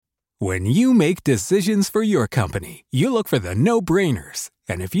When you make decisions for your company, you look for the no-brainers.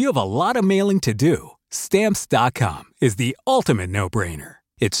 And if you have a lot of mailing to do, Stamps.com is the ultimate no-brainer.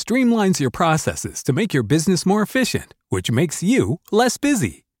 It streamlines your processes to make your business more efficient, which makes you less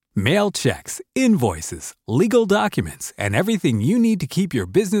busy. Mail checks, invoices, legal documents, and everything you need to keep your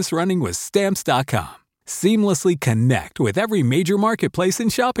business running with Stamps.com. Seamlessly connect with every major marketplace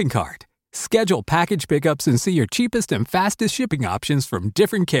and shopping cart. Schedule package pickups and see your cheapest and fastest shipping options from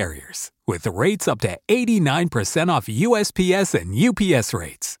different carriers, with rates up to 89% off USPS and UPS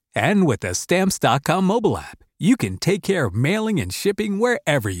rates. And with the Stamps.com mobile app, you can take care of mailing and shipping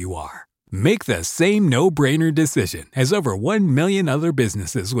wherever you are. Make the same no-brainer decision as over 1 million other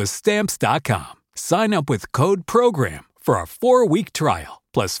businesses with Stamps.com. Sign up with code PROGRAM for a 4-week trial,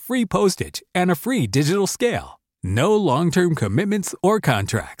 plus free postage and a free digital scale. No long-term commitments or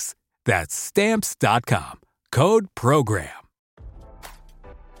contracts. That's Stamps.com. Code PROGRAM.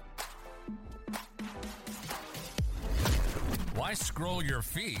 Why scroll your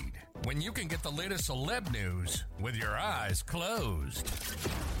feed when you can get the latest celeb news with your eyes closed?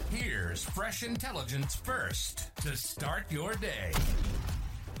 Here's fresh intelligence first to start your day.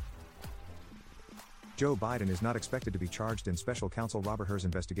 Joe Biden is not expected to be charged in special counsel Robert Hur's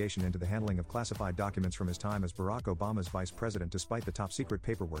investigation into the handling of classified documents from his time as Barack Obama's vice president, despite the top-secret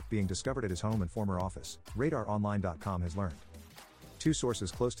paperwork being discovered at his home and former office, RadarOnline.com has learned. Two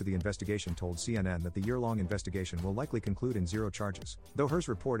sources close to the investigation told CNN that the year-long investigation will likely conclude in zero charges, though Hur's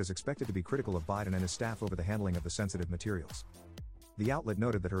report is expected to be critical of Biden and his staff over the handling of the sensitive materials. The outlet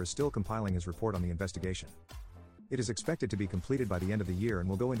noted that Hur is still compiling his report on the investigation. It is expected to be completed by the end of the year and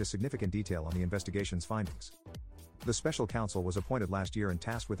will go into significant detail on the investigation's findings. The special counsel was appointed last year and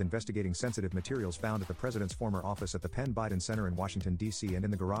tasked with investigating sensitive materials found at the president's former office at the Penn Biden Center in Washington, D.C. and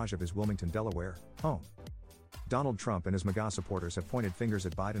in the garage of his Wilmington, Delaware, home. Donald Trump and his MAGA supporters have pointed fingers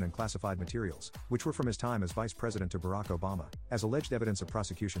at Biden and classified materials, which were from his time as vice president to Barack Obama, as alleged evidence of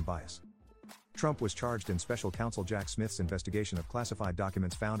prosecution bias. Trump was charged in special counsel Jack Smith's investigation of classified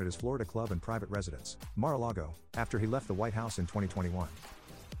documents found at his Florida club and private residence, Mar-a-Lago, after he left the White House in 2021.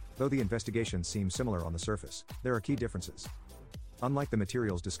 Though the investigation seems similar on the surface, there are key differences. Unlike the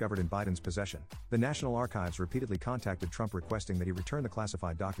materials discovered in Biden's possession, the National Archives repeatedly contacted Trump requesting that he return the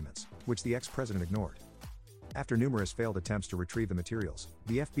classified documents, which the ex-president ignored. After numerous failed attempts to retrieve the materials,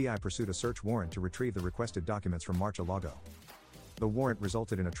 the FBI pursued a search warrant to retrieve the requested documents from Mar-a-Lago. The warrant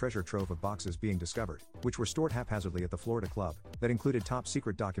resulted in a treasure trove of boxes being discovered, which were stored haphazardly at the Florida club, that included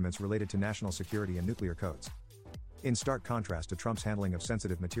top-secret documents related to national security and nuclear codes. In stark contrast to Trump's handling of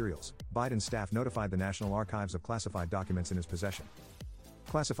sensitive materials, Biden's staff notified the National Archives of classified documents in his possession.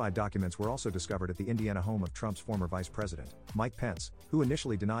 Classified documents were also discovered at the Indiana home of Trump's former vice president, Mike Pence, who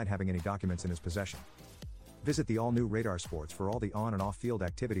initially denied having any documents in his possession. Visit the all-new Radar Sports for all the on- and off-field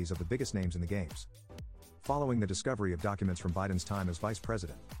activities of the biggest names in the games. Following the discovery of documents from Biden's time as vice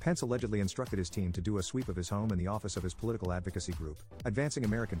president, Pence allegedly instructed his team to do a sweep of his home and the office of his political advocacy group, Advancing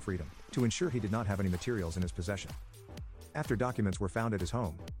American Freedom, to ensure he did not have any materials in his possession. After documents were found at his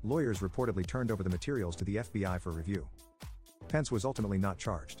home, lawyers reportedly turned over the materials to the FBI for review. Pence was ultimately not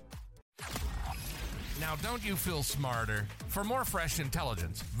charged. Now, don't you feel smarter? For more fresh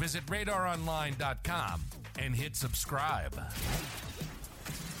intelligence, visit RadarOnline.com and hit subscribe.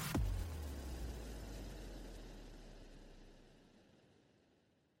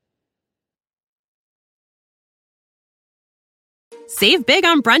 Save big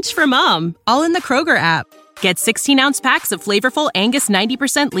on brunch for mom, all in the Kroger app. Get 16-ounce packs of flavorful Angus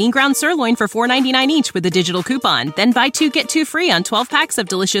 90% lean ground sirloin for $4.99 each with a digital coupon. Then buy 2, get 2 free on 12 packs of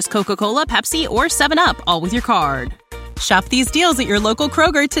delicious Coca-Cola, Pepsi, or 7-Up, all with your card. Shop these deals at your local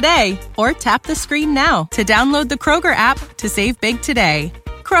Kroger today, or tap the screen now to download the Kroger app to save big today.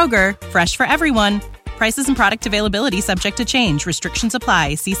 Kroger, fresh for everyone. Prices and product availability subject to change. Restrictions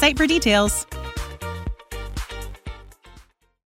apply. See site for details.